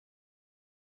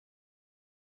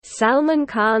Salman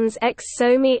Khan's ex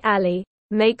Somy Ali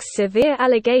makes severe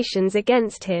allegations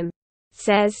against him.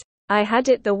 Says, "I had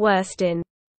it the worst in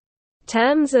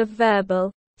terms of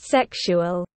verbal,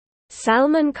 sexual."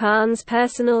 Salman Khan's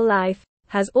personal life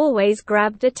has always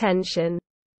grabbed attention.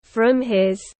 From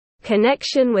his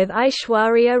connection with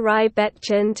Aishwarya Rai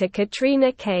Bachchan to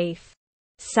Katrina Kaif,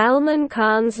 Salman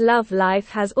Khan's love life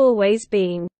has always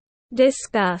been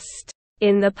discussed.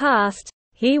 In the past,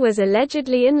 he was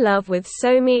allegedly in love with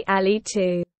Somy Ali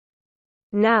too.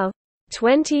 Now,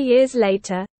 20 years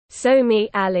later, Somy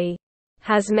Ali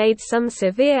has made some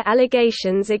severe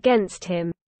allegations against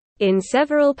him. In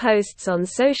several posts on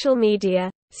social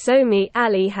media, Somy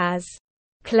Ali has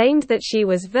claimed that she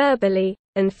was verbally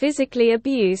and physically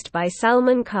abused by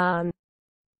Salman Khan.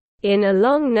 In a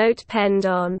long note penned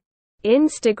on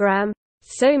Instagram,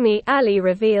 Somy Ali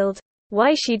revealed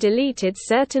why she deleted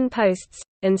certain posts,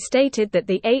 and stated that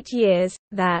the 8 years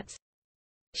that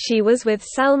she was with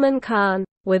Salman Khan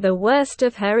were the worst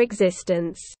of her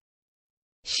existence.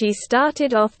 She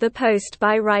started off the post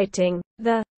by writing,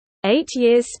 "The 8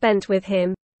 years spent with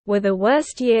him were the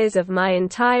worst years of my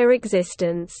entire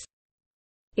existence.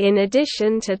 In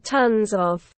addition to tons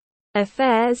of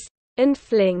affairs and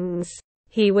flings,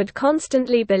 he would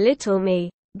constantly belittle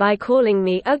me by calling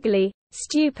me ugly,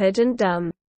 stupid and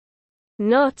dumb.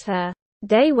 Not a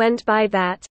day went by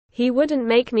that he wouldn't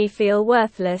make me feel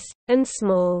worthless and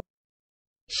small."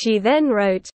 She then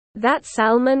wrote that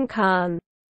Salman Khan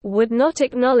would not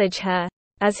acknowledge her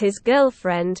as his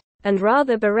girlfriend, and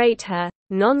rather berate her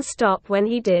non-stop when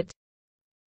he did.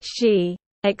 She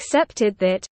accepted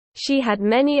that she had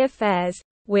many affairs,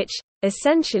 which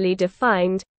essentially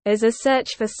defined as a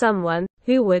search for someone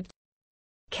who would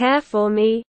care for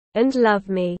me and love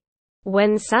me.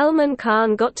 When Salman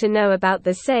Khan got to know about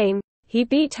the same, he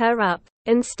beat her up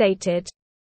and stated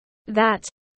that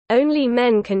only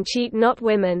men can cheat, not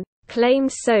women,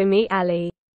 claims Somy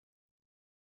Ali.